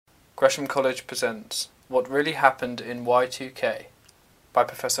Gresham College presents What Really Happened in Y2K by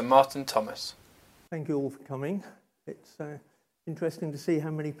Professor Martin Thomas. Thank you all for coming. It's interesting to see how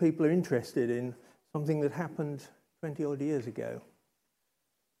many people are interested in something that happened 20 odd years ago.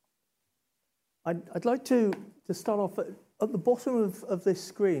 I'd like to start off at the bottom of this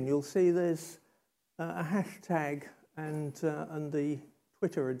screen. You'll see there's a hashtag and the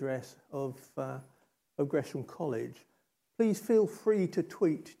Twitter address of Gresham College. Please feel free to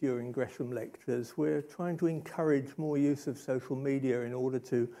tweet during Gresham lectures. We're trying to encourage more use of social media in order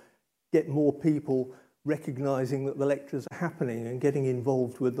to get more people recognising that the lectures are happening and getting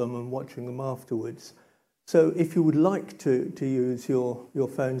involved with them and watching them afterwards. So if you would like to use your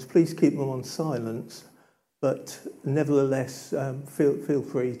phones, please keep them on silence, but nevertheless feel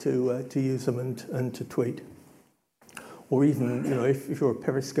free to use them and to tweet. Or even, if you're a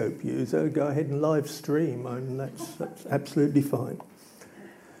Periscope user, go ahead and live stream. That's absolutely fine.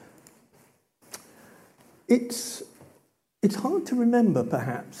 It's hard to remember,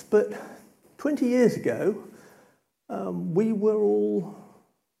 perhaps, but 20 years ago, we were all,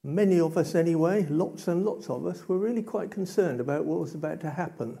 many of us anyway, lots and lots of us, were really quite concerned about what was about to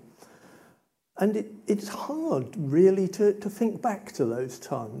happen. And it's hard, really, to think back to those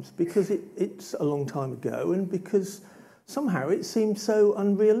times, because it's a long time ago, and because somehow it seemed so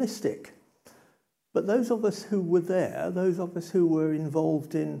unrealistic. But those of us who were there, those of us who were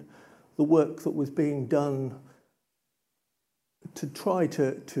involved in the work that was being done to try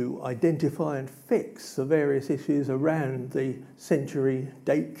to identify and fix the various issues around the century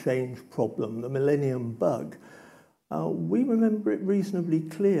date change problem, the millennium bug, we remember it reasonably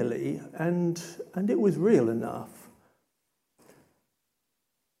clearly, and it was real enough.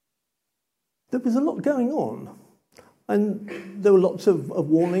 There was a lot going on. And there were lots of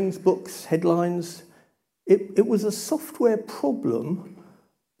warnings, books, headlines. It was a software problem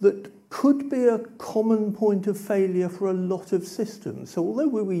that could be a common point of failure for a lot of systems. So although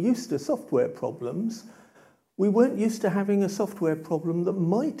we were used to software problems, we weren't used to having a software problem that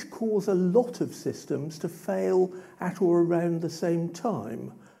might cause a lot of systems to fail at or around the same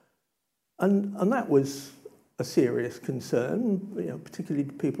time. And that was a serious concern, particularly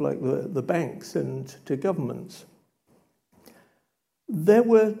to people like the banks and to governments. There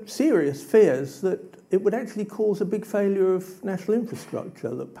were serious fears that it would actually cause a big failure of national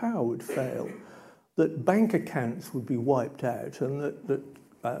infrastructure, that power would fail, that bank accounts would be wiped out, and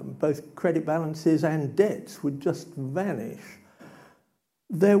that both credit balances and debts would just vanish.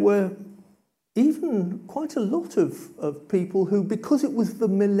 There were even quite a lot of people who, because it was the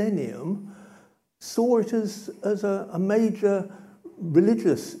millennium, saw it as a major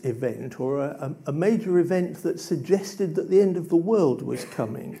religious event, or a major event that suggested that the end of the world was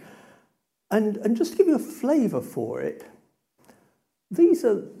coming. And just to give you a flavour for it, these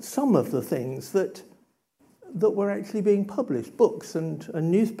are some of the things that were actually being published, books and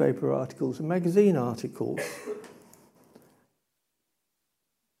newspaper articles and magazine articles.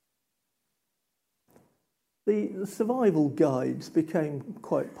 The survival guides became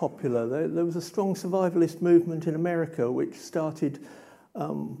quite popular. There was a strong survivalist movement in America which started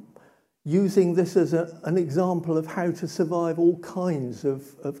using this as an example of how to survive all kinds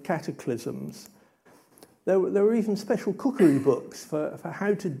of cataclysms. There were even special cookery books for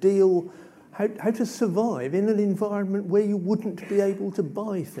how to survive in an environment where you wouldn't be able to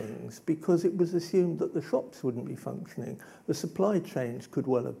buy things, because it was assumed that the shops wouldn't be functioning. The supply chains could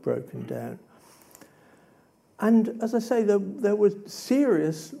well have broken down. And as I say, there were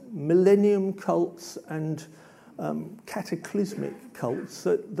serious millennium cults and cataclysmic cults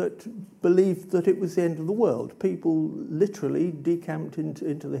that believed that it was the end of the world. People literally decamped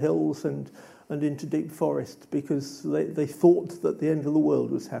into the hills and into deep forests because they thought that the end of the world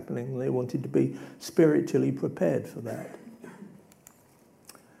was happening, and they wanted to be spiritually prepared for that.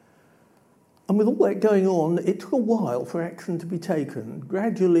 And with all that going on, it took a while for action to be taken.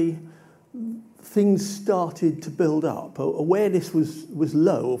 Gradually, things started to build up. Awareness was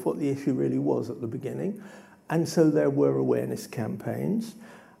low of what the issue really was at the beginning, and so there were awareness campaigns,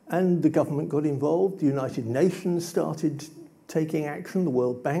 and the government got involved. The United Nations started taking action, the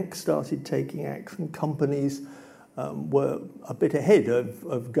World Bank started taking action, companies were a bit ahead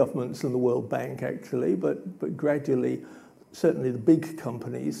of governments and the World Bank actually, but gradually certainly the big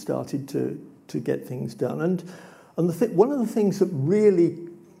companies started to get things done. And one of the things that really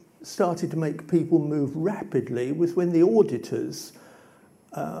started to make people move rapidly was when the auditors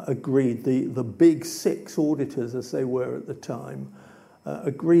agreed, the big six auditors as they were at the time,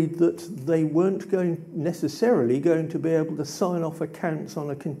 agreed that they weren't necessarily going to be able to sign off accounts on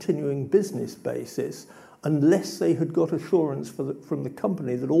a continuing business basis unless they had got assurance from the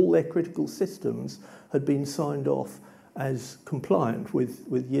company that all their critical systems had been signed off as compliant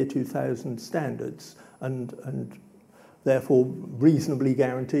with year 2000 standards and therefore reasonably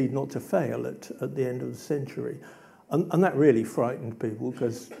guaranteed not to fail at the end of the century. And that really frightened people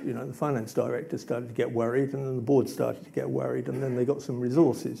because, the finance director started to get worried, and then the board started to get worried, and then they got some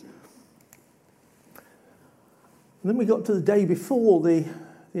resources. And then we got to the day before the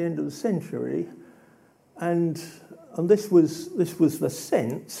end of the century, and this was the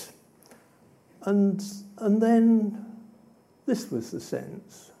sense, and then this was the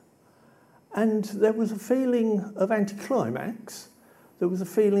sense. And there was a feeling of anticlimax. There was a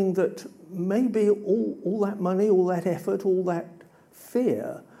feeling that maybe all that money, all that effort, all that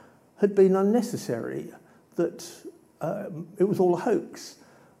fear had been unnecessary, that it was all a hoax.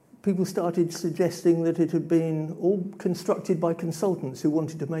 People started suggesting that it had been all constructed by consultants who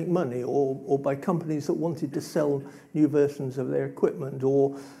wanted to make money, or by companies that wanted to sell new versions of their equipment,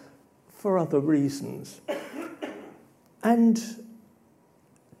 or for other reasons. And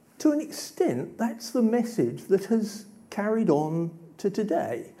to an extent, that's the message that has carried on to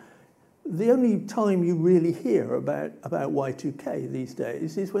today. The only time you really hear about Y2K these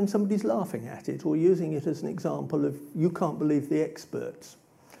days is when somebody's laughing at it or using it as an example of you can't believe the experts.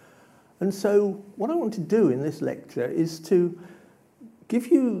 And so what I want to do in this lecture is to give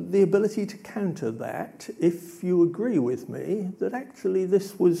you the ability to counter that if you agree with me that actually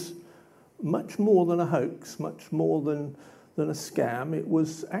this was much more than a hoax, much more than a scam. It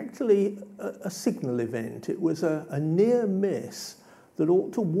was actually a signal event. It was a near miss that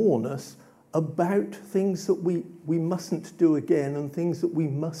ought to warn us about things that we mustn't do again and things that we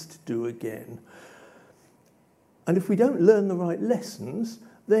must do again. And if we don't learn the right lessons,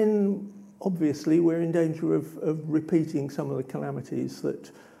 then obviously we're in danger of repeating some of the calamities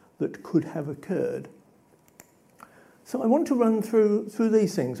that could have occurred. So I want to run through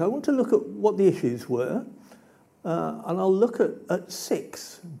these things. I want to look at what the issues were, and I'll look at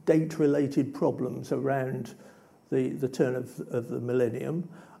 6 date-related problems around the turn of the millennium,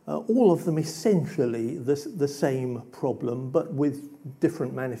 all of them essentially the same problem, but with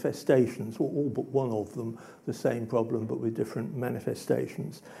different manifestations, or all but one of them the same problem, but with different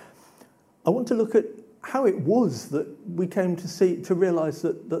manifestations. I want to look at how it was that we came to realise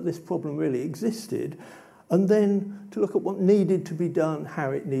that this problem really existed, and then to look at what needed to be done,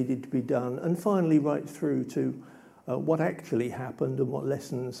 how it needed to be done, and finally right through to what actually happened and what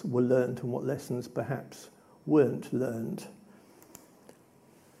lessons were learnt and what lessons perhaps weren't learned.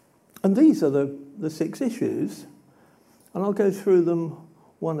 And these are the 6 issues, and I'll go through them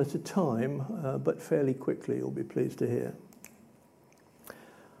one at a time, but fairly quickly, you'll be pleased to hear.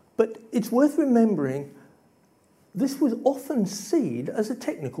 But it's worth remembering this was often seen as a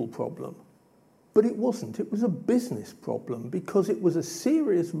technical problem, but it wasn't. It was a business problem because it was a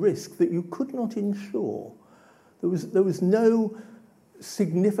serious risk that you could not insure. There was no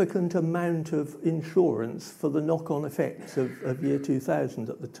significant amount of insurance for the knock-on effects of year 2000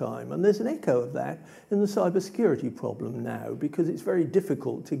 at the time. And there's an echo of that in the cybersecurity problem now, because it's very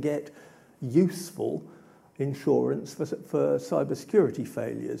difficult to get useful insurance for cybersecurity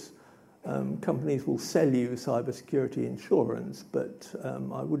failures. Companies will sell you cybersecurity insurance, but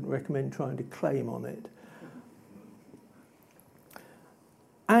I wouldn't recommend trying to claim on it.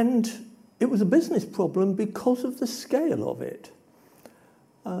 And it was a business problem because of the scale of it.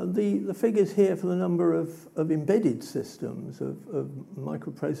 The figures here for the number of embedded systems, of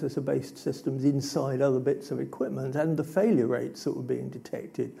microprocessor-based systems inside other bits of equipment, and the failure rates that were being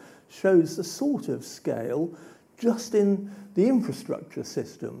detected, shows the sort of scale just in the infrastructure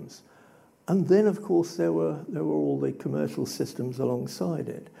systems. And then, of course, there were all the commercial systems alongside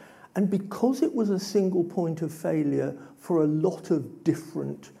it. And because it was a single point of failure for a lot of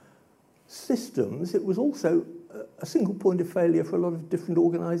different systems, it was also a single point of failure for a lot of different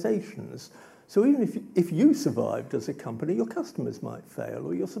organisations. So even if you survived as a company, your customers might fail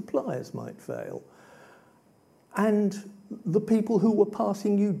or your suppliers might fail. And the people who were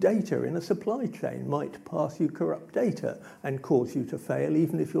passing you data in a supply chain might pass you corrupt data and cause you to fail,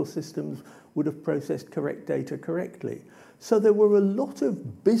 even if your systems would have processed correct data correctly. So there were a lot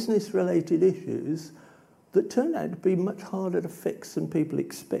of business-related issues that turned out to be much harder to fix than people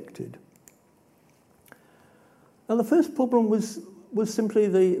expected. Now, the first problem was simply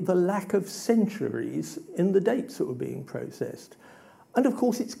the lack of centuries in the dates that were being processed. And of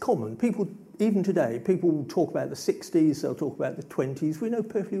course, it's common. People, even today, people will talk about the 60s, they'll talk about the 20s. We know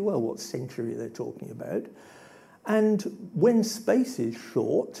perfectly well what century they're talking about. And when space is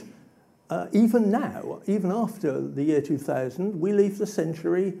short, even now, even after the year 2000, we leave the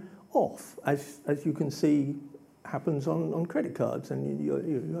century off, as you can see happens on credit cards, and you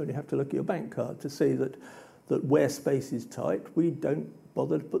only have to look at your bank card to see that where space is tight, we don't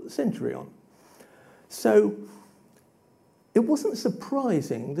bother to put the century on. So it wasn't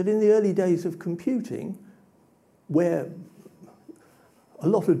surprising that in the early days of computing, where a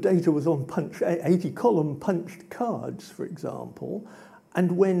lot of data was on 80-column punched cards, for example,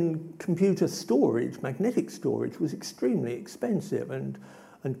 and when computer storage, magnetic storage, was extremely expensive, and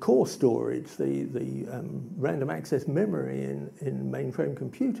core storage, the random access memory in mainframe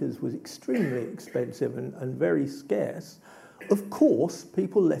computers was extremely expensive and very scarce, of course,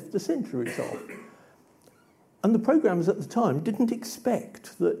 people left the centuries off. And the programmers at the time didn't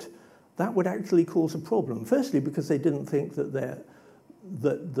expect that would actually cause a problem. Firstly, because they didn't think that their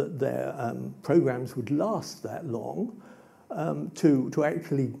programs would last that long to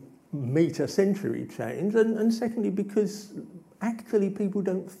actually meet a century change, and secondly, because actually people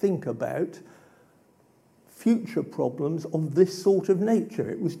don't think about future problems of this sort of nature.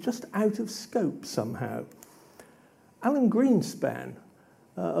 It was just out of scope somehow. Alan Greenspan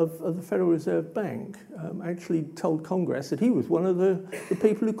of the Federal Reserve Bank actually told Congress that he was one of the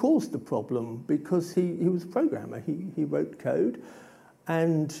people who caused the problem, because he was a programmer. He wrote code,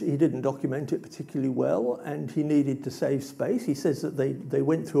 and he didn't document it particularly well, and he needed to save space. He says that they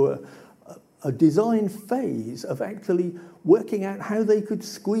went through a design phase of actually working out how they could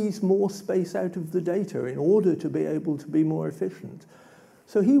squeeze more space out of the data in order to be able to be more efficient.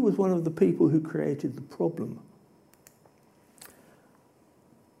 So he was one of the people who created the problem.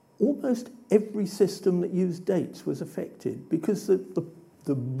 Almost every system that used dates was affected, because the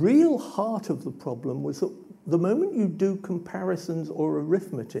real heart of the problem was that the moment you do comparisons or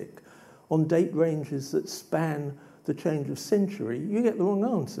arithmetic on date ranges that span the change of century, you get the wrong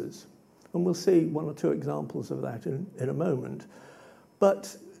answers. And we'll see one or two examples of that in a moment.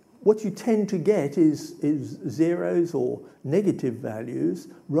 But what you tend to get is zeros or negative values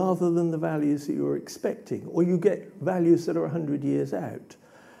rather than the values that you're expecting, or you get values that are 100 years out.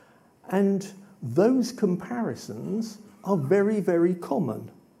 And those comparisons are very, very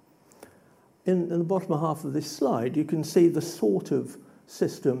common. In the bottom half of this slide, you can see the sort of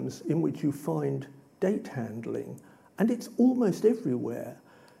systems in which you find date handling, and it's almost everywhere.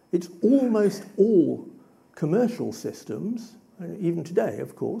 It's almost all commercial systems, and even today,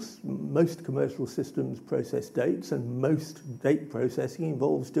 of course, most commercial systems process dates, and most date processing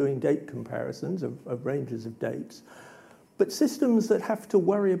involves doing date comparisons of ranges of dates. But systems that have to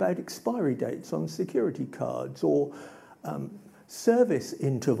worry about expiry dates on security cards, or service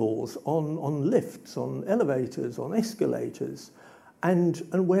intervals on lifts, on elevators, on escalators, and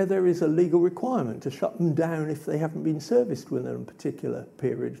where there is a legal requirement to shut them down if they haven't been serviced within a particular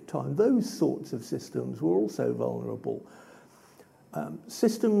period of time. Those sorts of systems were also vulnerable.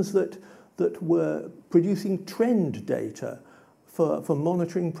 Systems that were producing trend data for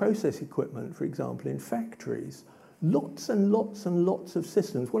monitoring process equipment, for example, in factories. Lots and lots and lots of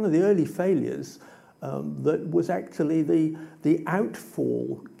systems. One of the early failures that was actually the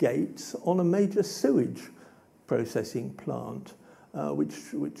outfall gates on a major sewage processing plant,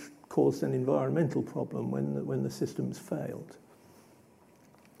 which caused an environmental problem when the systems failed.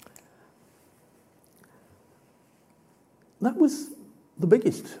 That was the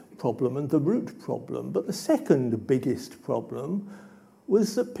biggest problem and the root problem, but the second biggest problem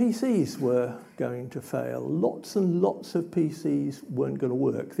was that PCs were going to fail. Lots and lots of PCs weren't going to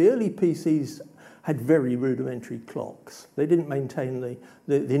work. The early PCs had very rudimentary clocks. They didn't maintain the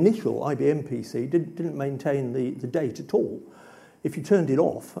initial IBM PC didn't maintain the date at all. If you turned it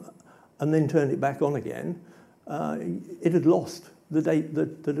off and then turned it back on again, it had lost the date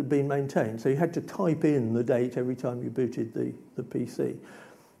that had been maintained. So you had to type in the date every time you booted the PC.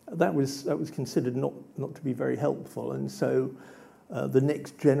 That was considered not to be very helpful, and so the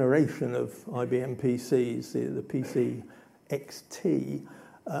next generation of IBM PCs, the PC XT,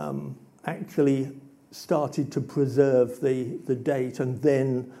 actually started to preserve the date and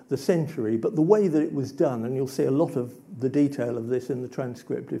then the century. But the way that it was done, and you'll see a lot of the detail of this in the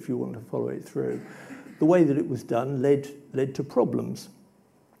transcript if you want to follow it through, the way that it was done led to problems.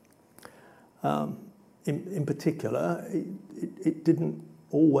 In particular, it didn't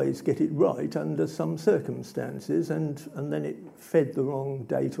always get it right under some circumstances, and then it fed the wrong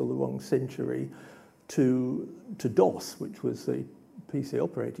date or the wrong century to DOS, which was the PC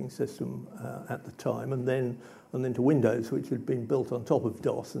operating system at the time, and then to Windows, which had been built on top of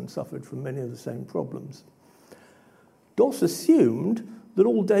DOS and suffered from many of the same problems. DOS assumed that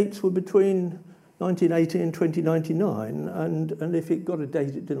all dates were between 1980 and 2099, and if it got a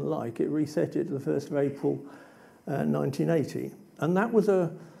date it didn't like, it reset it to the 1st of April 1980. And that was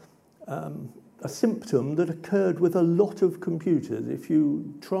a a symptom that occurred with a lot of computers. If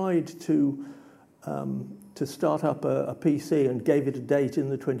you tried to start up a PC and gave it a date in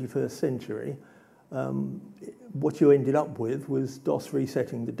the 21st century, what you ended up with was DOS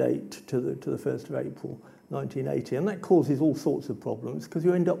resetting the date to the 1st of April 1980. And that causes all sorts of problems because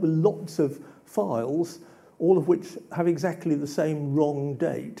you end up with lots of files, all of which have exactly the same wrong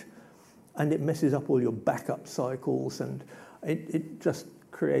date. And it messes up all your backup cycles, and it just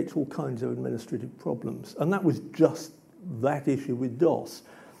creates all kinds of administrative problems. And that was just that issue with DOS.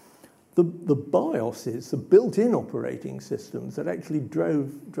 The BIOSes, the built-in operating systems that actually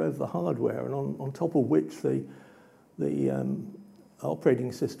drove the hardware, and on top of which the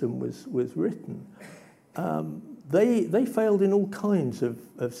operating system was written, they failed in all kinds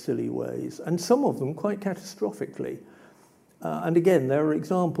of silly ways, and some of them quite catastrophically. And again, there are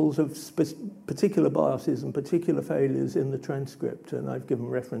examples of particular BIOSes and particular failures in the transcript, and I've given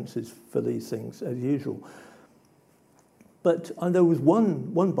references for these things as usual. But there was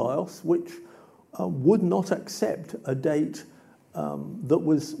one BIOS which would not accept a date that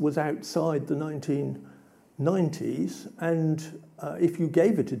was outside the 1990s, and if you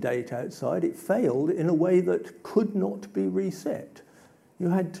gave it a date outside, it failed in a way that could not be reset. You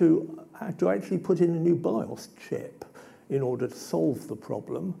had to actually put in a new BIOS chip in order to solve the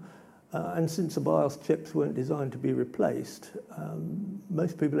problem. And since the BIOS chips weren't designed to be replaced,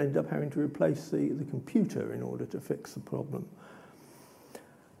 most people ended up having to replace the computer in order to fix the problem.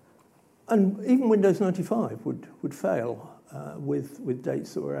 And even Windows 95 would fail with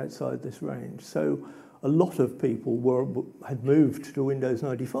dates that were outside this range. So a lot of people had moved to Windows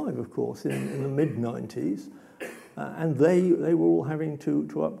 95, of course, in the mid-90s. And they were all having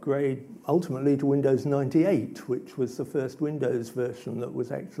to upgrade ultimately to Windows 98, which was the first Windows version that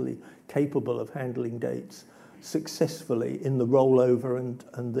was actually capable of handling dates successfully in the rollover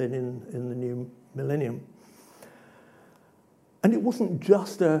and then in the new millennium. And it wasn't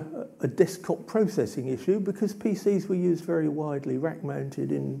just a desktop processing issue, because PCs were used very widely,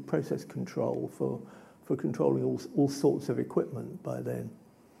 rack-mounted in process control for controlling all sorts of equipment by then.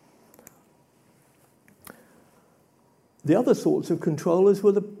 The other sorts of controllers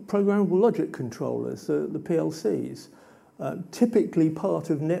were the programmable logic controllers, the PLCs, typically part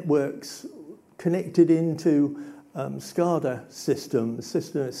of networks connected into SCADA systems,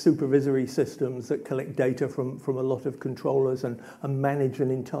 supervisory systems that collect data from a lot of controllers and manage an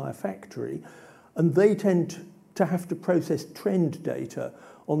entire factory. And they tend to have to process trend data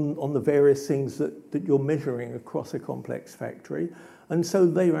on the various things that you're measuring across a complex factory. And so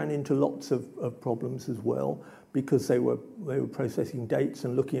they ran into lots of problems as well, because they were processing dates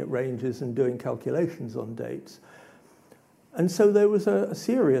and looking at ranges and doing calculations on dates. And so there was a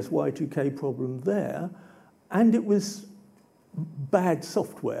serious Y2K problem there, and it was bad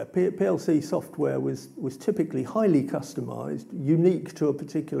software. PLC software was typically highly customized, unique to a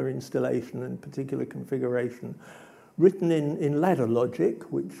particular installation and particular configuration, written in ladder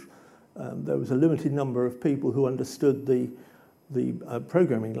logic, which there was a limited number of people who understood the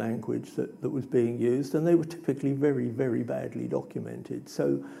programming language that was being used, and they were typically very, very badly documented.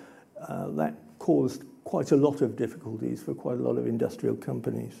 So that caused quite a lot of difficulties for quite a lot of industrial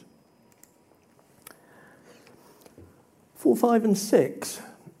companies. 4, 5, and 6.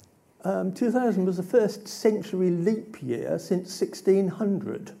 2000 was the first century leap year since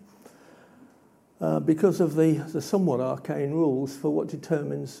 1600 because of the somewhat arcane rules for what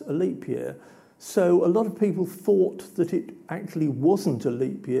determines a leap year. So a lot of people thought that it actually wasn't a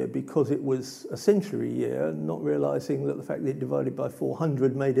leap year because it was a century year, not realizing that the fact that it divided by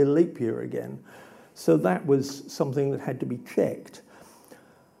 400 made it a leap year again. So that was something that had to be checked.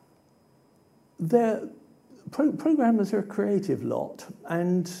 Programmers are a creative lot,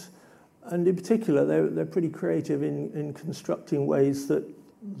 and in particular, they're pretty creative in constructing ways that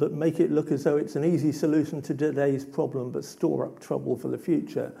make it look as though it's an easy solution to today's problem, but store up trouble for the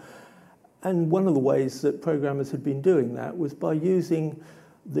future. And one of the ways that programmers had been doing that was by using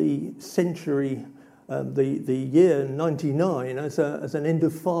the century, the year 99 as an end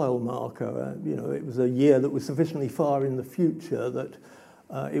of file marker. It was a year that was sufficiently far in the future that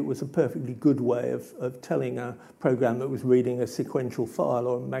it was a perfectly good way of telling a program that was reading a sequential file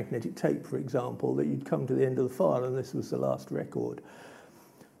or a magnetic tape, for example, that you'd come to the end of the file and this was the last record.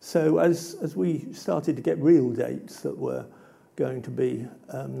 So as we started to get real dates that were going to be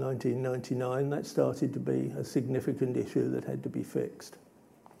 1999, that started to be a significant issue that had to be fixed.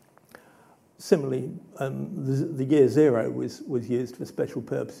 Similarly, the year 0 was used for special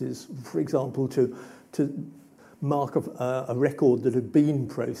purposes, for example, to mark a record that had been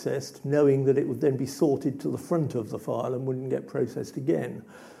processed, knowing that it would then be sorted to the front of the file and wouldn't get processed again.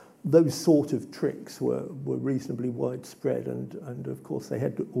 those sort of tricks were reasonably widespread, and of course they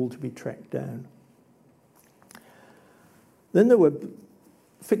had all to be tracked down. Then there were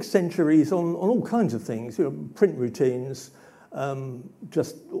fixed centuries on all kinds of things, print routines,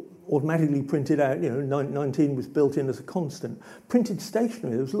 just automatically printed out, 19 was built in as a constant. Printed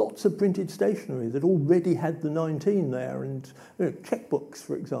stationery, there was lots of printed stationery that already had the 19 there, and checkbooks,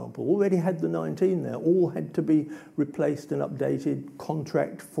 for example, already had the 19 there, all had to be replaced and updated,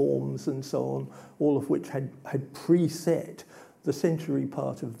 contract forms and so on, all of which had preset the century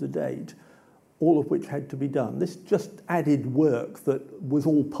part of the date, all of which had to be done. This just added work that was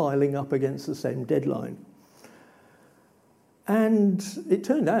all piling up against the same deadline. And it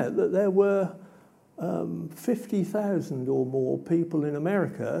turned out that there were 50,000 or more people in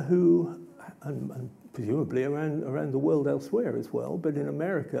America who, and presumably around the world elsewhere as well, but in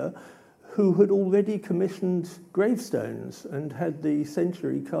America, who had already commissioned gravestones and had the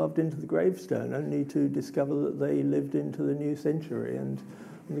century carved into the gravestone, only to discover that they lived into the new century, and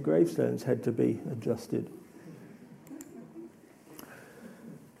the gravestones had to be adjusted.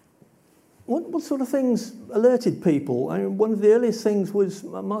 What sort of things alerted people? I mean, one of the earliest things was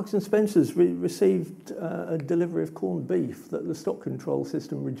Marks and Spencer's received a delivery of corned beef that the stock control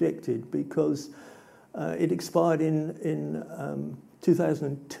system rejected because it expired in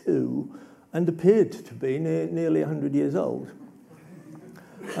 2002 and appeared to be nearly 100 years old.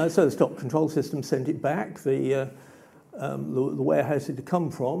 So the stock control system sent it back. The warehouse it had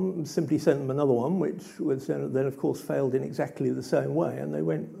come from simply sent them another one, which was then of course failed in exactly the same way, and they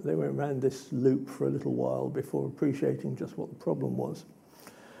went around this loop for a little while before appreciating just what the problem was.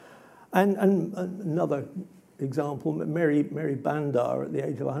 And another example, Mary Bandar, at the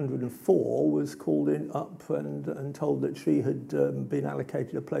age of 104, was called up and told that she had been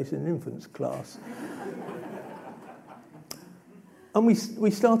allocated a place in an infants class. And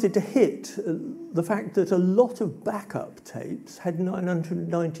we started to hit the fact that a lot of backup tapes had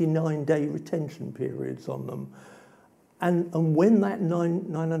 999-day retention periods on them. And when that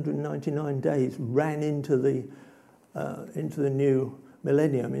 999 days ran into the new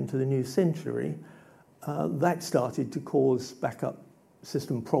millennium, into the new century, that started to cause backup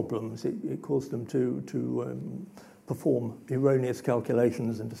system problems. It caused them to perform erroneous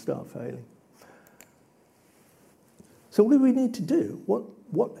calculations and to start failing. So what do we need to do?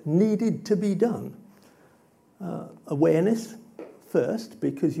 What needed to be done? Awareness first,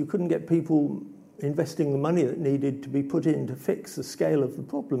 because you couldn't get people investing the money that needed to be put in to fix the scale of the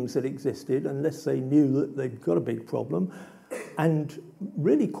problems that existed unless they knew that they'd got a big problem. And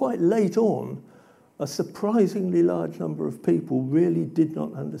really quite late on, a surprisingly large number of people really did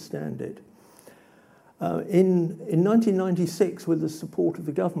not understand it. In 1996, with the support of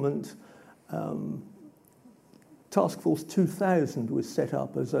the government, Task Force 2000 was set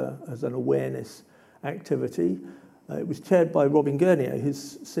up as an awareness activity. It was chaired by Robin Gurnier,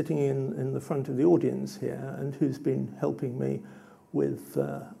 who's sitting in the front of the audience here and who's been helping me with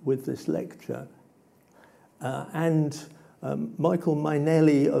this lecture. Michael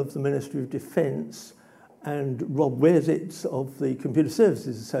Mainelli of the Ministry of Defence and Rob Wiersitz of the Computer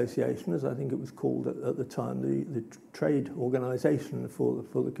Services Association, as I think it was called at the time, the trade organisation for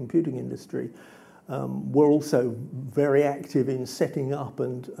the computing industry, were also very active in setting up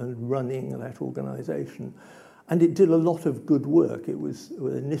and running that organisation. And it did a lot of good work. It was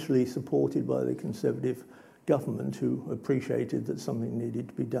initially supported by the Conservative government, who appreciated that something needed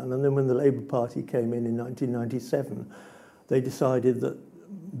to be done. And then when the Labour Party came in 1997, they decided that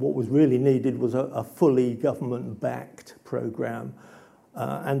what was really needed was a fully government-backed programme.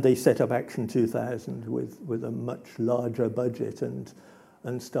 And they set up Action 2000 with a much larger budget and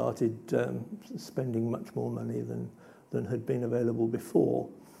started spending much more money than had been available before.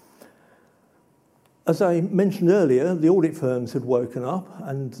 As I mentioned earlier, the audit firms had woken up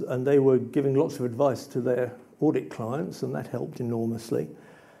and they were giving lots of advice to their audit clients, and that helped enormously.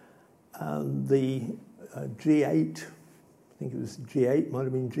 The G8, I think it was G8, might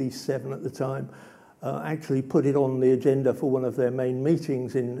have been G7 at the time, actually put it on the agenda for one of their main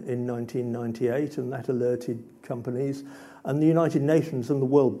meetings in 1998, and that alerted companies. And the United Nations and the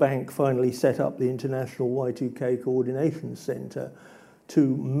World Bank finally set up the International Y2K Coordination Centre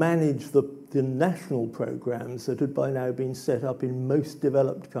to manage the national programs that had by now been set up in most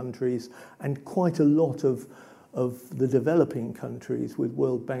developed countries and quite a lot of the developing countries with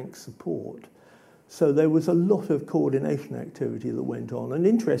World Bank support. So there was a lot of coordination activity that went on. And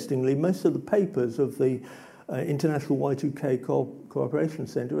interestingly, most of the papers of the International Y2K Cooperation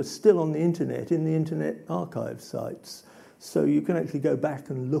Centre are still on the internet, in the Internet Archive sites. So you can actually go back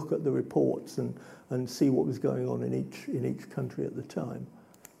and look at the reports and see what was going on in each country at the time.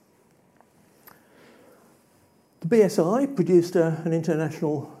 The BSI produced an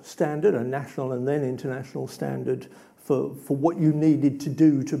international standard, a national and then international standard for what you needed to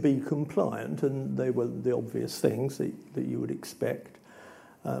do to be compliant, and they were the obvious things that you would expect.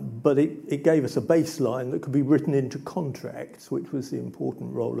 But it gave us a baseline that could be written into contracts, which was the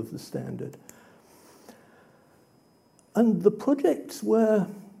important role of the standard. And the projects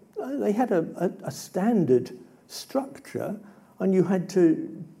they had a standard structure, and you had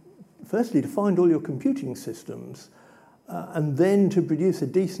to, firstly, to find all your computing systems, and then to produce a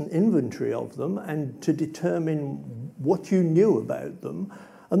decent inventory of them and to determine what you knew about them.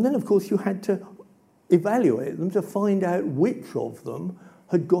 And then, of course, you had to evaluate them to find out which of them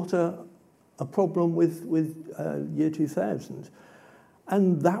had got a problem with year 2000.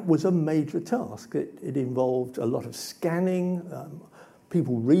 And that was a major task. It involved a lot of scanning,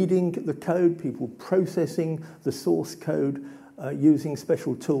 people reading the code, people processing the source code using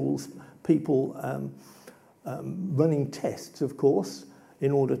special tools, people running tests, of course,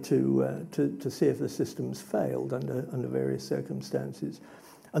 in order to see if the systems failed under various circumstances.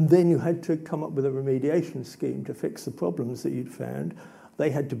 And then you had to come up with a remediation scheme to fix the problems that you'd found. They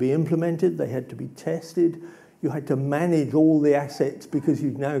had to be implemented, they had to be tested. You had to manage all the assets because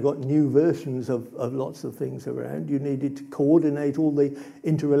you'd now got new versions of lots of things around. You needed to coordinate all the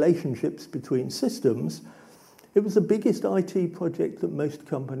interrelationships between systems. It was the biggest IT project that most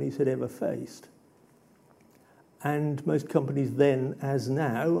companies had ever faced. And most companies then, as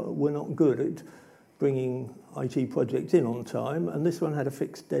now, were not good at bringing IT projects in on time, and this one had a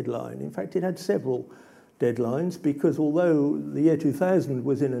fixed deadline. In fact, it had several deadlines because although the year 2000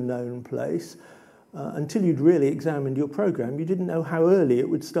 was in a known place, until you'd really examined your program, you didn't know how early it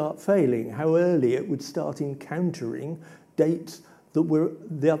would start failing, how early it would start encountering dates that were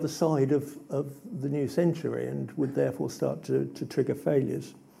the other side of the new century and would therefore start to trigger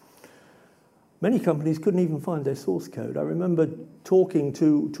failures. Many companies couldn't even find their source code. I remember talking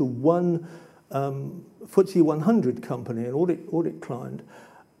to one FTSE 100 company, an audit client,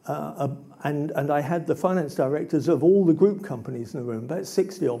 and I had the finance directors of all the group companies in the room, about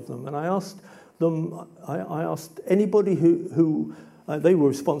 60 of them, and I asked them, I asked anybody who they were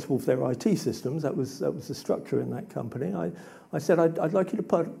responsible for their IT systems, that was the structure in that company. I said, I'd like you to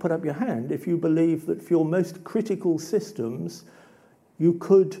put up your hand if you believe that for your most critical systems, you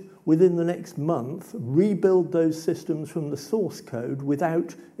could, within the next month, rebuild those systems from the source code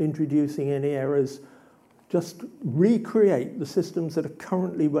without introducing any errors. Just recreate the systems that are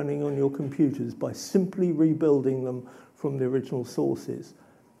currently running on your computers by simply rebuilding them from the original sources.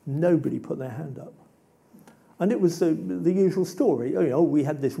 Nobody put their hand up. And it was the usual story. We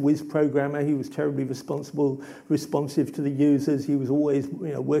had this whiz programmer. He was terribly responsive to the users. He was always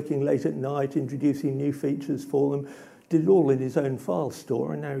working late at night, introducing new features for them. Did it all in his own file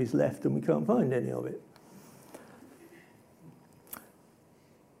store, and now he's left and we can't find any of it.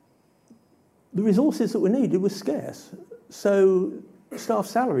 The resources that were needed were scarce, so staff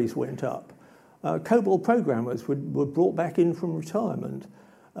salaries went up. COBOL programmers were brought back in from retirement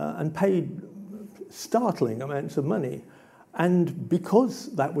and paid startling amounts of money. And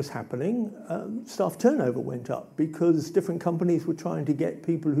because that was happening, staff turnover went up because different companies were trying to get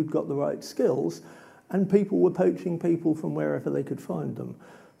people who'd got the right skills, and people were poaching people from wherever they could find them.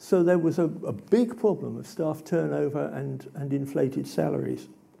 So there was a big problem of staff turnover and inflated salaries.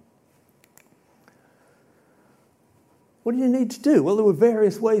 What do you need to do? Well, there were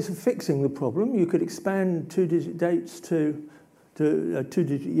various ways of fixing the problem. You could expand two-digit dates to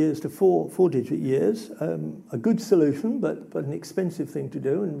two-digit years to four-digit years. A good solution, but an expensive thing to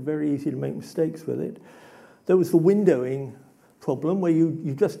do and very easy to make mistakes with it. There was the windowing problem where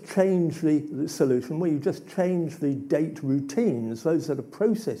you just change the solution, where you just change the date routines, those that are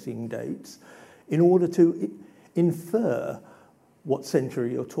processing dates, in order to infer what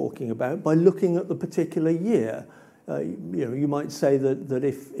century you're talking about by looking at the particular year. You might say that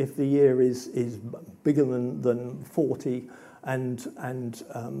if the year is bigger than 40 and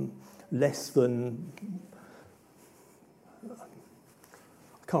less than,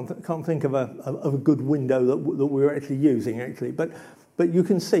 can't think of a good window that we're actually using actually, but you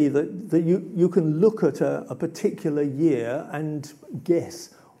can see that you can look at a particular year and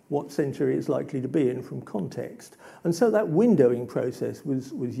guess what century it's likely to be in from context, and so that windowing process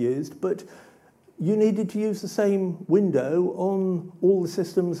was used, but you needed to use the same window on all the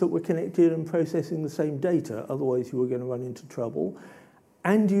systems that were connected and processing the same data, otherwise you were going to run into trouble.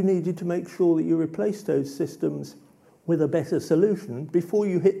 And you needed to make sure that you replaced those systems with a better solution before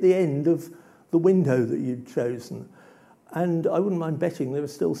you hit the end of the window that you'd chosen. And I wouldn't mind betting there are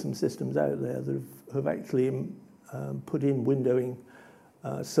still some systems out there that have actually put in windowing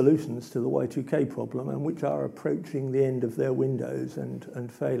solutions to the Y2K problem and which are approaching the end of their windows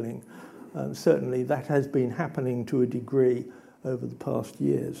and failing. Certainly that has been happening to a degree over the past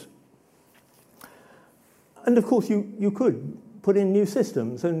years. And of course you could put in new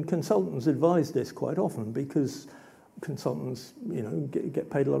systems, and consultants advise this quite often because consultants, get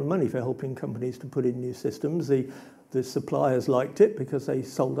paid a lot of money for helping companies to put in new systems. The suppliers liked it because they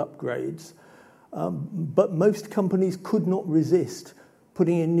sold upgrades. But most companies could not resist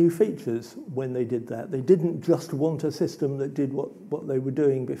putting in new features when they did that. They didn't just want a system that did what they were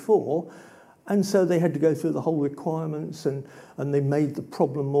doing before, and so they had to go through the whole requirements, and they made the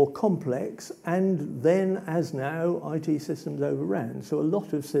problem more complex, and then, as now, IT systems overran. So a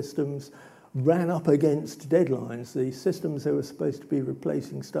lot of systems ran up against deadlines. The systems they were supposed to be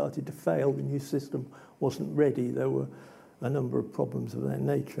replacing started to fail. The new system wasn't ready. There were a number of problems of that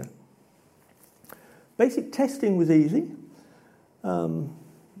nature. Basic testing was easy.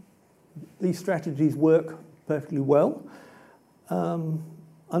 These strategies work perfectly well.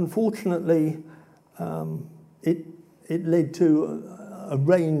 Unfortunately, it led to a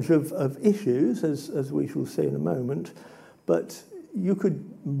range of issues, as we shall see in a moment. But you could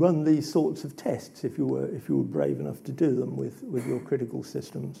run these sorts of tests if you were brave enough to do them with your critical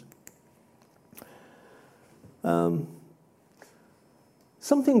systems.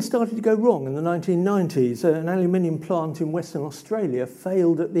 Something started to go wrong in the 1990s. An aluminium plant in Western Australia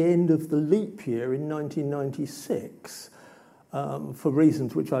failed at the end of the leap year in 1996 for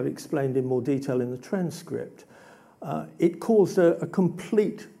reasons which I've explained in more detail in the transcript. It caused a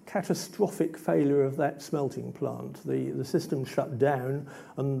complete catastrophic failure of that smelting plant. The system shut down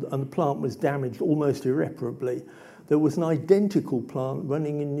and the plant was damaged almost irreparably. There was an identical plant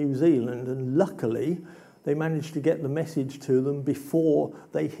running in New Zealand, and luckily they managed to get the message to them before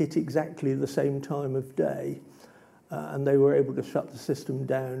they hit exactly the same time of day. And they were able to shut the system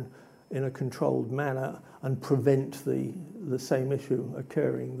down in a controlled manner and prevent the same issue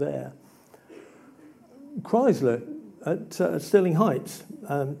occurring there. Chrysler at Stirling Heights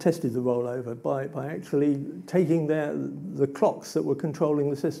tested the rollover by actually taking the clocks that were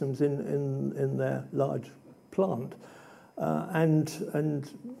controlling the systems in their large plant and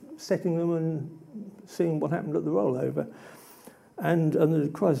setting them and seeing what happened at the rollover. And the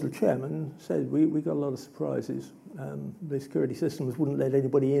Chrysler chairman said, we got a lot of surprises. The security systems wouldn't let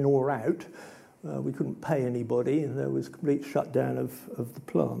anybody in or out. We couldn't pay anybody, and there was complete shutdown of the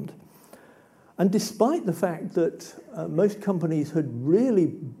plant. And despite the fact that most companies had really,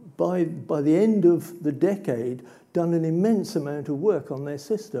 by the end of the decade, done an immense amount of work on their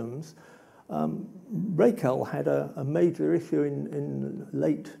systems, Racal had a major issue in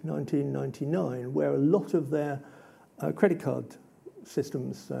late 1999 where a lot of their credit card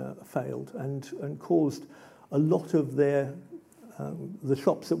systems failed and caused a lot of the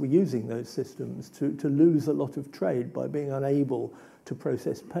shops that were using those systems to lose a lot of trade by being unable to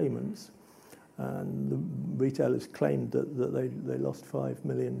process payments. And the retailers claimed that they lost $5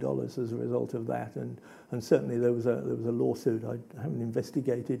 million as a result of that, and certainly there was a lawsuit. I haven't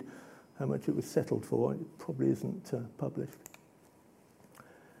investigated how much it was settled for. It probably isn't published.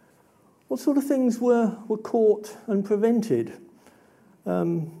 What sort of things were caught and prevented?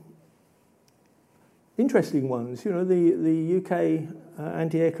 Interesting ones. The UK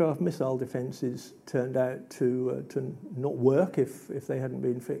anti-aircraft missile defences turned out to not work if they hadn't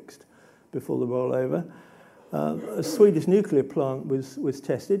been fixed before the rollover. A Swedish nuclear plant was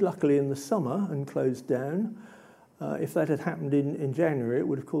tested, luckily in the summer, and closed down. If that had happened in January, it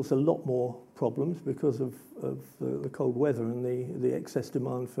would have caused a lot more problems because of the cold weather and the excess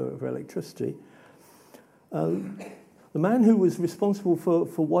demand for electricity. The man who was responsible for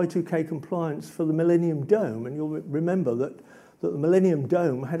Y2K compliance for the Millennium Dome, and you'll remember that the Millennium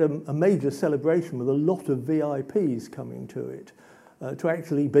Dome had a major celebration with a lot of VIPs coming to it to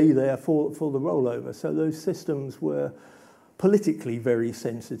actually be there for the rollover. So those systems were politically very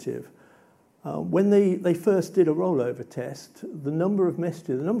sensitive. When they first did a rollover test, the number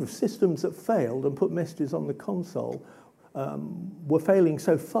of systems that failed and put messages on the console were failing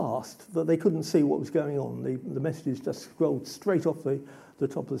so fast that they couldn't see what was going on. The messages just scrolled straight off the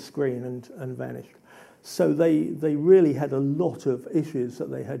top of the screen and vanished. So they really had a lot of issues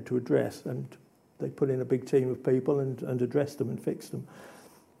that they had to address, and they put in a big team of people and addressed them and fixed them.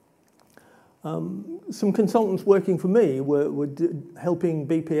 Some consultants working for me were helping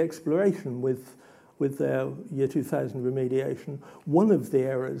BP Exploration with their year 2000 remediation. One of the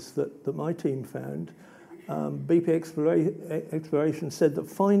errors that my team found, BP Exploration said that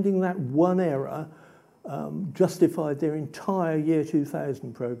finding that one error justified their entire year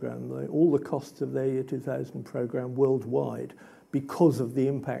 2000 program, all the costs of their year 2000 program worldwide, because of the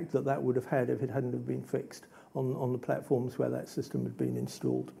impact that that would have had if it hadn't have been fixed on the platforms where that system had been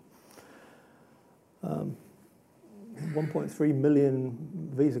installed. 1.3 million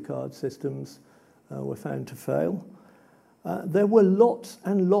Visa card systems were found to fail. There were lots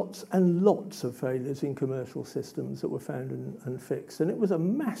and lots and lots of failures in commercial systems that were found and fixed, and it was a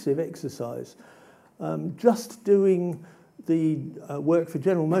massive exercise. Just doing the work for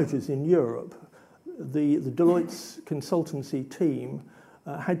General Motors in Europe, the Deloitte's consultancy team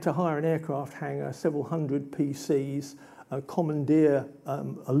had to hire an aircraft hangar, several hundred PCs, commandeer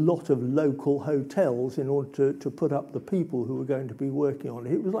a lot of local hotels in order to put up the people who were going to be working on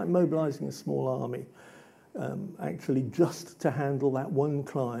it. It was like mobilizing a small army, actually, just to handle that one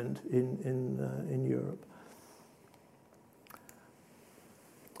client in Europe.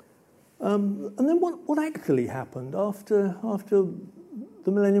 And then what actually happened after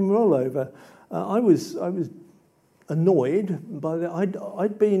the Millennium rollover? I was annoyed by that.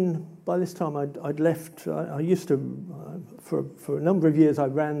 I'd been, by this time I'd left. I used to, for a number of years, I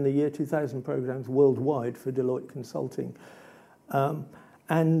ran the Year 2000 programs worldwide for Deloitte Consulting, after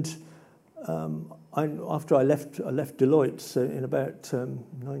I left Deloitte in about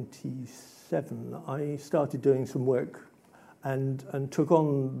 97, I started doing some work and took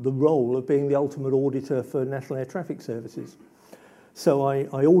on the role of being the ultimate auditor for National Air Traffic Services. So I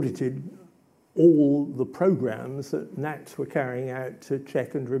audited all the programs that NATS were carrying out to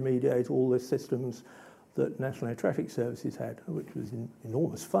check and remediate all the systems that National Air Traffic Services had, which was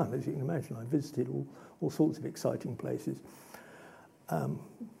enormous fun, as you can imagine. I visited all sorts of exciting places,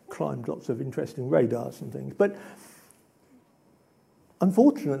 climbed lots of interesting radars and things. But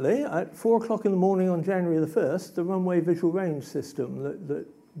unfortunately, at 4 o'clock in the morning on January the 1st, the runway visual range system that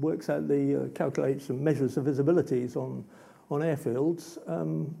works out calculates and measures the visibilities on airfields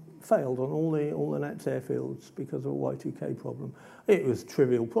failed on all the NATS airfields because of a Y2K problem. It was a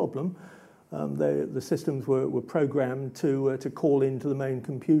trivial problem. The systems were programmed to call into the main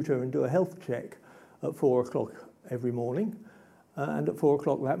computer and do a health check at 4 o'clock every morning. And at 4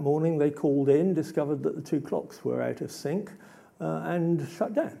 o'clock that morning, they called in, discovered that the two clocks were out of sync, and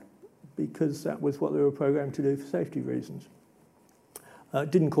shut down, because that was what they were programmed to do for safety reasons. It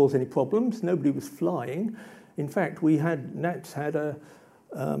didn't cause any problems. Nobody was flying. In fact, NATS had a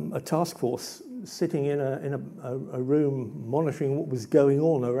task force sitting in a room monitoring what was going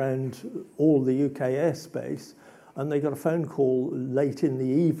on around all the UK airspace, and they got a phone call late in the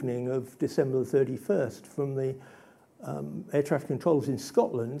evening of December the 31st from the air traffic controllers in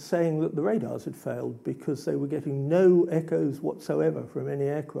Scotland saying that the radars had failed because they were getting no echoes whatsoever from any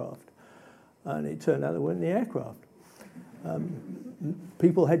aircraft. And it turned out there weren't any aircraft.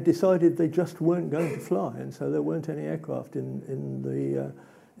 People had decided they just weren't going to fly, and so there weren't any aircraft in the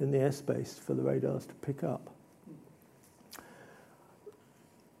airspace for the radars to pick up.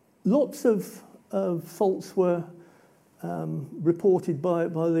 Lots of faults were reported by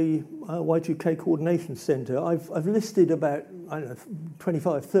the Y2K Coordination Centre. I've listed about,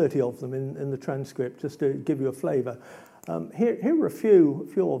 25, 30 of them in the transcript, just to give you a flavour. Here are a few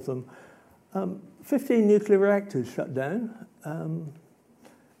of them. 15 nuclear reactors shut down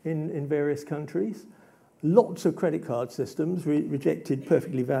in various countries. Lots of credit card systems rejected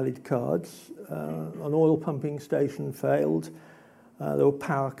perfectly valid cards. An oil pumping station failed. There were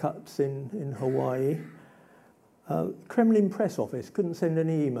power cuts in Hawaii. Kremlin press office couldn't send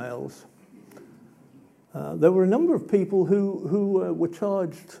any emails. There were a number of people who were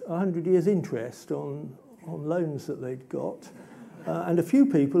charged 100 years interest on loans that they'd got, and a few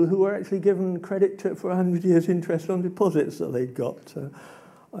people who were actually given credit for 100 years interest on deposits that they'd got.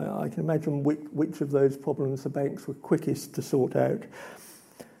 I can imagine which of those problems the banks were quickest to sort out.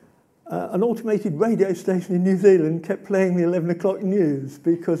 An automated radio station in New Zealand kept playing the 11 o'clock news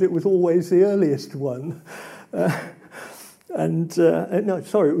because it was always the earliest one. No,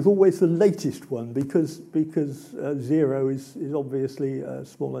 sorry, it was always the latest one because 0 is obviously a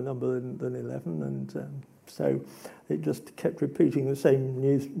smaller number than 11, and so it just kept repeating the same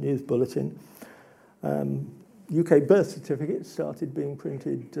news bulletin. UK birth certificates started being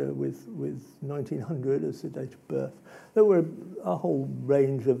printed with 1900 as the date of birth. There were a whole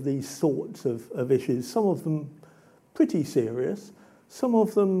range of these sorts of issues, some of them pretty serious, some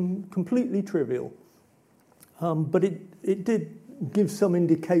of them completely trivial. But it did give some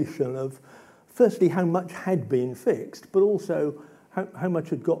indication of, firstly, how much had been fixed, but also how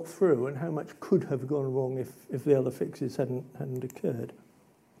much had got through and how much could have gone wrong if the other fixes hadn't occurred.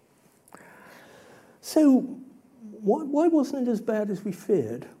 So why wasn't it as bad as we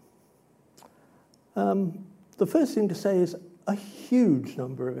feared? The first thing to say is a huge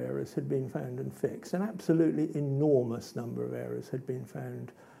number of errors had been found and fixed. An absolutely enormous number of errors had been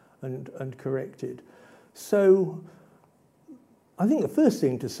found and corrected. So I think the first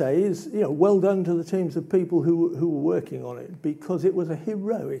thing to say is, well done to the teams of people who were working on it, because it was a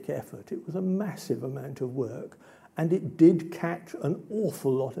heroic effort. It was a massive amount of work, and it did catch an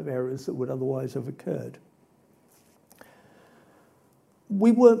awful lot of errors that would otherwise have occurred.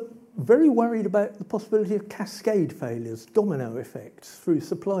 We were very worried about the possibility of cascade failures, domino effects through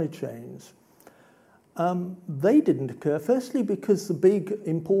supply chains. They didn't occur, firstly because the big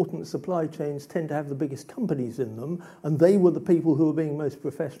important supply chains tend to have the biggest companies in them, and they were the people who were being most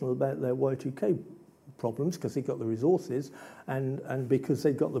professional about their Y2K problems because they got the resources and because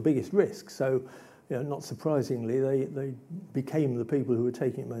they got the biggest risk. So, not surprisingly, they became the people who were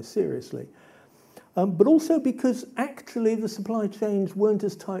taking it most seriously. But also because actually the supply chains weren't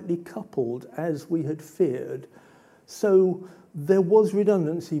as tightly coupled as we had feared. So there was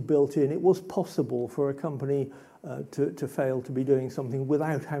redundancy built in. It was possible for a company to fail to be doing something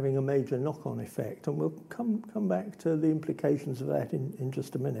without having a major knock-on effect. And we'll come back to the implications of that in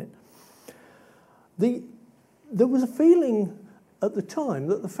just a minute. There was a feeling at the time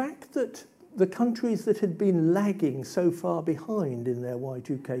that the fact that the countries that had been lagging so far behind in their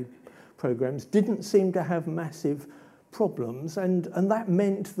Y2K programs didn't seem to have massive problems, and that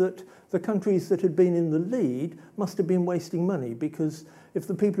meant that the countries that had been in the lead must have been wasting money, because if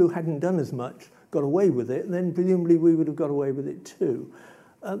the people who hadn't done as much got away with it, then presumably we would have got away with it too.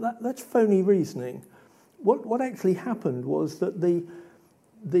 That's phony reasoning. What actually happened was that the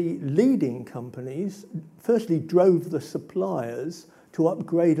leading companies firstly drove the suppliers to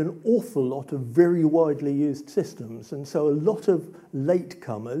upgrade an awful lot of very widely used systems. And so a lot of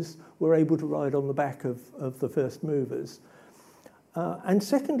latecomers were able to ride on the back of the first movers. And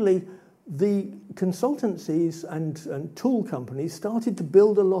secondly, the consultancies and tool companies started to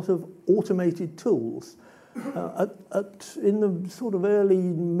build a lot of automated tools. In the sort of early,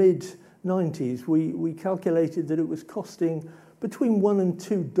 mid-90s, we calculated that it was costing between $1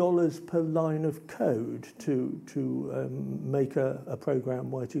 and $2 per line of code to make a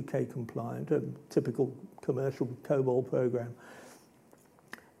program Y2K compliant, a typical commercial COBOL program.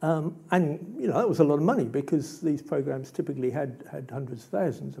 And that was a lot of money, because these programs typically had hundreds of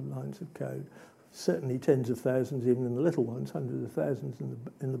thousands of lines of code, certainly tens of thousands even in the little ones, hundreds of thousands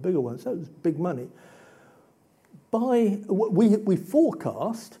in the bigger ones. So it was big money. We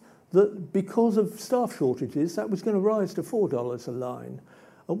forecast that because of staff shortages, that was going to rise to $4 a line.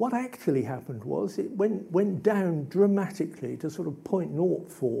 And what actually happened was it went down dramatically to sort of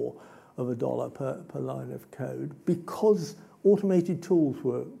 0.04 of a dollar per line of code, because automated tools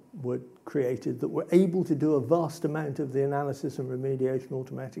were created that were able to do a vast amount of the analysis and remediation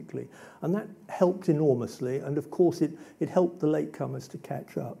automatically. And that helped enormously, and of course it helped the latecomers to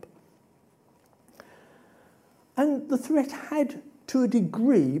catch up. And the threat had, to a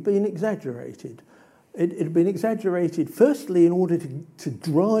degree, been exaggerated. It had been exaggerated firstly in order to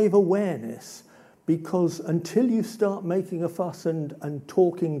drive awareness, because until you start making a fuss and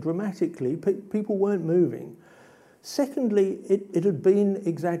talking dramatically, people weren't moving. Secondly, it had been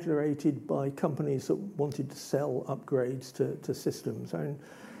exaggerated by companies that wanted to sell upgrades to systems. I mean,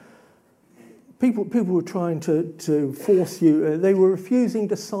 people were trying to force you, they were refusing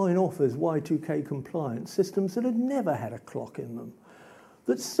to sign off as Y2K compliant systems that had never had a clock in them,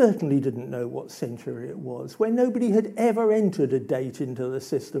 that certainly didn't know what century it was, where nobody had ever entered a date into the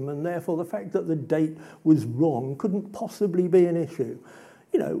system, and therefore the fact that the date was wrong couldn't possibly be an issue.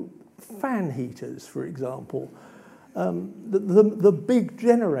 Fan heaters, for example. The big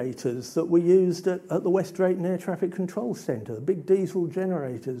generators that were used at the West Drayton Air Traffic Control Centre, the big diesel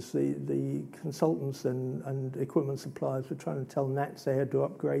generators, the consultants and equipment suppliers were trying to tell NATS they had to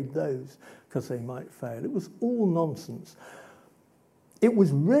upgrade those because they might fail. It was all nonsense. It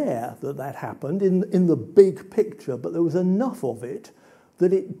was rare that happened in the big picture, but there was enough of it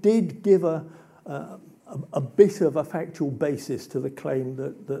that it did give a bit of a factual basis to the claim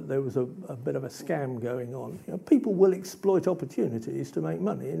that there was a bit of a scam going on. People will exploit opportunities to make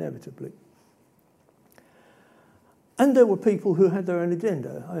money, inevitably. And there were people who had their own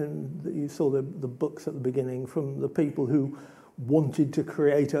agenda. And you saw the books at the beginning from the people who wanted to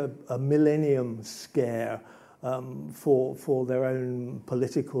create a millennium scare for their own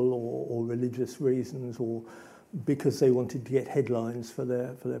political or religious reasons, or because they wanted to get headlines for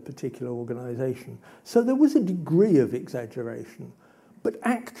their particular organisation. So there was a degree of exaggeration, but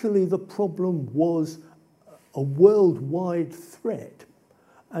actually the problem was a worldwide threat.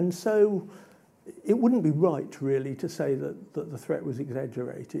 And so it wouldn't be right, really, to say that the threat was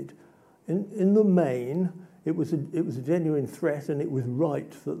exaggerated. In the main, it was a genuine threat, and it was right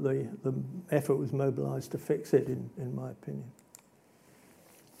that the effort was mobilised to fix it, in my opinion.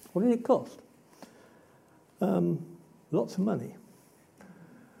 What did it cost? Lots of money.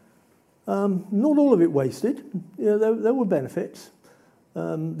 Not all of it wasted. You know, there were benefits.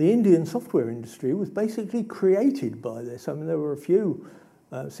 The Indian software industry was basically created by this. I mean, there were a few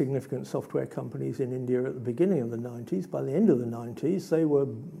significant software companies in India at the beginning of the 90s. By the end of the 90s, they were,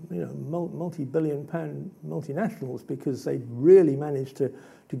 you know, multi-billion-pound multinationals, because they really managed to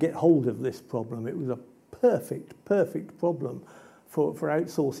get hold of this problem. It was a perfect problem for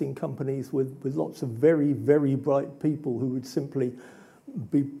outsourcing companies with lots of very, very bright people who would simply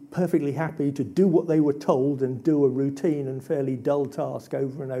be perfectly happy to do what they were told and do a routine and fairly dull task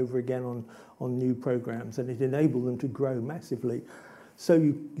over and over again on new programs, and it enabled them to grow massively. So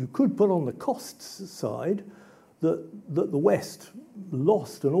you could put on the costs side that the West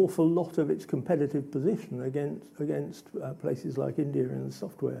lost an awful lot of its competitive position against places like India in the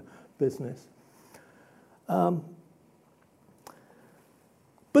software business. But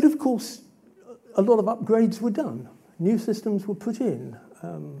of course, a lot of upgrades were done. New systems were put in.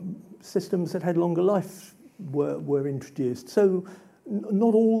 Systems that had longer life were introduced. So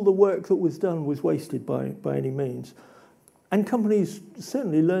not all the work that was done was wasted by any means. And companies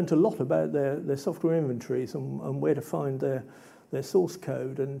certainly learned a lot about their software inventories and where to find their source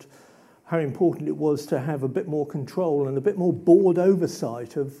code, and how important it was to have a bit more control and a bit more board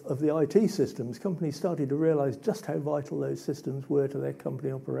oversight of the IT systems. Companies started to realise just how vital those systems were to their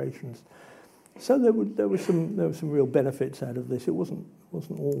company operations. So there were some real benefits out of this. It wasn't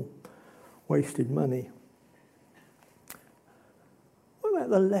all wasted money. What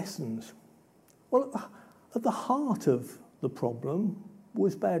about the lessons? Well, at the heart of the problem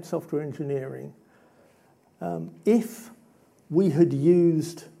was bad software engineering. If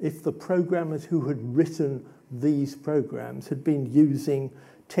the programmers who had written these programs had been using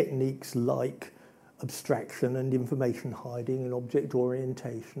techniques like abstraction and information hiding and object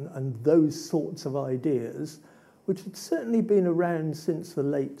orientation and those sorts of ideas, which had certainly been around since the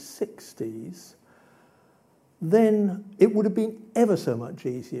late 60s, then it would have been ever so much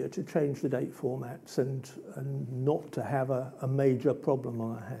easier to change the date formats and not to have a major problem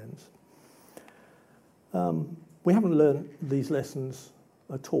on our hands. We haven't learned these lessons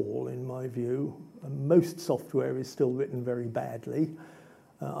at all, in my view. Most software is still written very badly.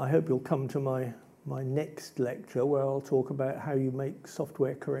 I hope you'll come to my next lecture, where I'll talk about how you make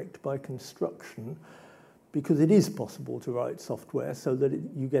software correct by construction, because it is possible to write software so that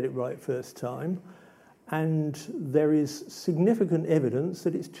you get it right first time. And there is significant evidence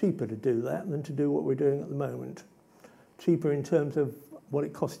that it's cheaper to do that than to do what we're doing at the moment. Cheaper in terms of what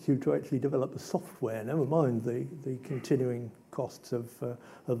it costs you to actually develop the software, never mind the continuing costs of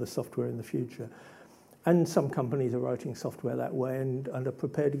the software in the future. And some companies are writing software that way and are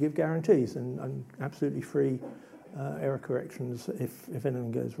prepared to give guarantees and absolutely free error corrections if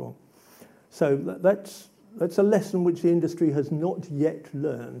anything goes wrong. So that's a lesson which the industry has not yet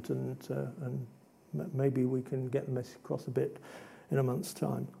learned, and maybe we can get the message across a bit in a month's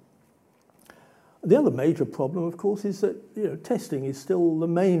time. The other major problem, of course, is that testing is still the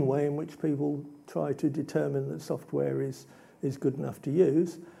main way in which people try to determine that software is good enough to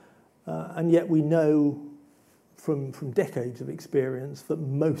use. And yet we know from decades of experience that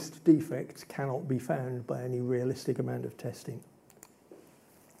most defects cannot be found by any realistic amount of testing.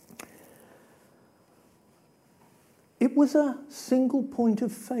 It was a single point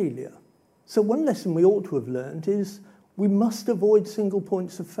of failure. So one lesson we ought to have learned is we must avoid single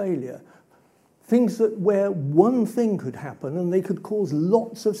points of failure. Things where one thing could happen and they could cause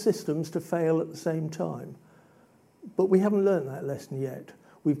lots of systems to fail at the same time. But we haven't learned that lesson yet.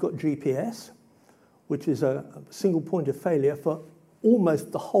 We've got GPS, which is a single point of failure for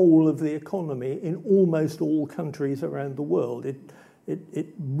almost the whole of the economy in almost all countries around the world.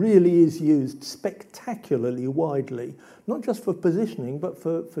 It really is used spectacularly widely, not just for positioning, but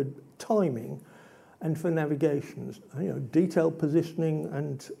for timing and for navigation, detailed positioning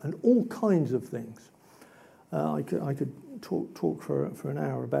and all kinds of things. I could talk for an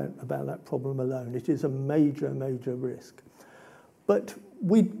hour about that problem alone. It is a major risk. But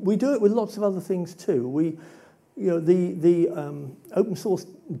we do it with lots of other things too. The open source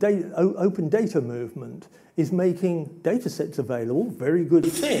open data movement is making data sets available, very good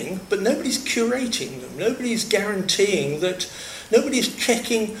thing, but nobody's curating them. Nobody's guaranteeing that, nobody's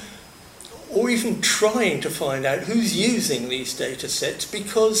checking or even trying to find out who's using these data sets,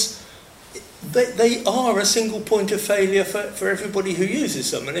 because they are a single point of failure for everybody who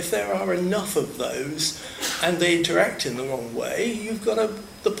uses them. And if there are enough of those and they interact in the wrong way, you've got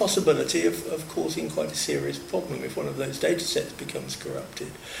the possibility of causing quite a serious problem if one of those data sets becomes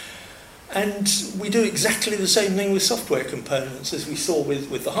corrupted. And we do exactly the same thing with software components, as we saw with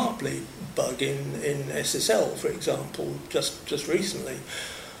the Heartbleed bug in SSL, for example, just recently.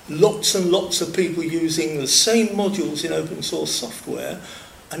 Lots and lots of people using the same modules in open source software,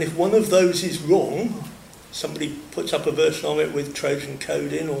 and if one of those is wrong, somebody puts up a version of it with Trojan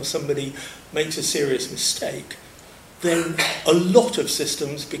code in, or somebody makes a serious mistake, then a lot of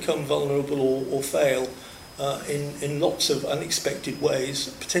systems become vulnerable or fail in lots of unexpected ways,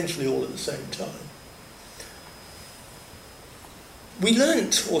 potentially all at the same time. We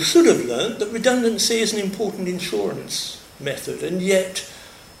learnt, or should have learnt, that redundancy is an important insurance method, and yet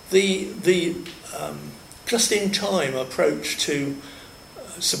the just-in-time approach to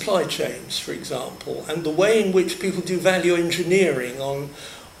supply chains, for example, and the way in which people do value engineering on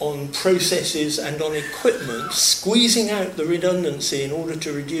processes and on equipment, squeezing out the redundancy in order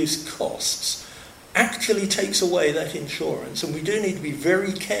to reduce costs, actually takes away that insurance. And we do need to be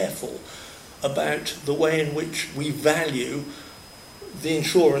very careful about the way in which we value the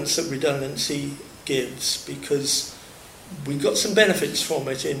insurance that redundancy gives, because we've got some benefits from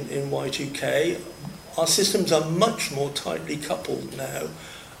it in Y2K. Our systems are much more tightly coupled now,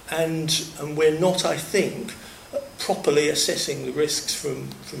 and we're not, I think, properly assessing the risks from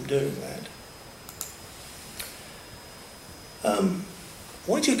doing that.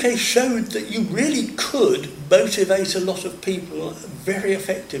 Y2K showed that you really could motivate a lot of people very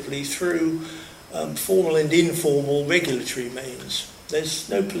effectively through formal and informal regulatory means. There's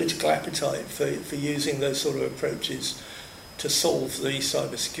no political appetite for using those sort of approaches to solve the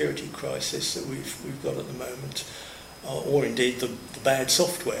cybersecurity crisis that we've got at the moment, or indeed the bad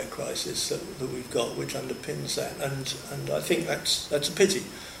software crisis that we've got, which underpins that. And I think that's a pity.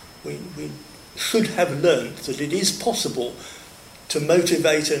 We should have learnt that it is possible to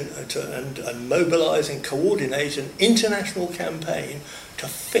motivate and mobilise and coordinate an international campaign to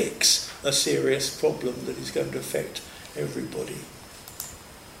fix a serious problem that is going to affect everybody.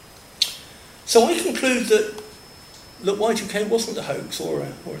 So I conclude that Y2K wasn't a hoax or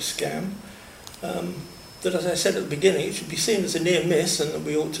a scam. That, as I said at the beginning, it should be seen as a near miss, and that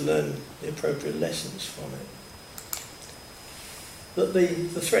we ought to learn the appropriate lessons from it. That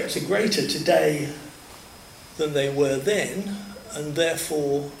the threats are greater today than they were then, and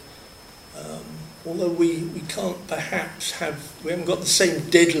therefore, although we can't perhaps we haven't got the same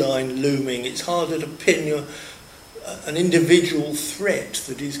deadline looming, it's harder to pin an individual threat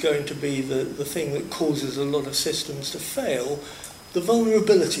that is going to be the thing that causes a lot of systems to fail. The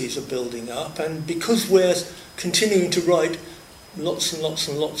vulnerabilities are building up, and because we're continuing to write lots and lots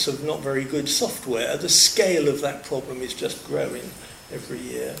and lots of not very good software, the scale of that problem is just growing every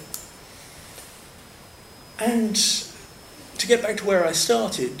year. And to get back to where I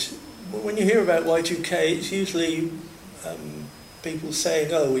started, when you hear about Y2K, it's usually people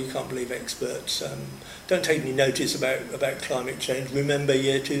saying, oh, we can't believe experts, don't take any notice about climate change, remember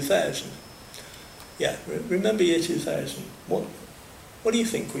year 2000. Yeah, remember year 2000. What do you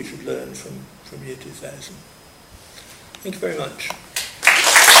think we should learn from year 2000? Thank you very much.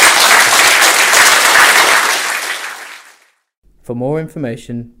 For more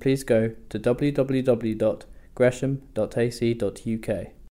information, please go to www.gresham.ac.uk.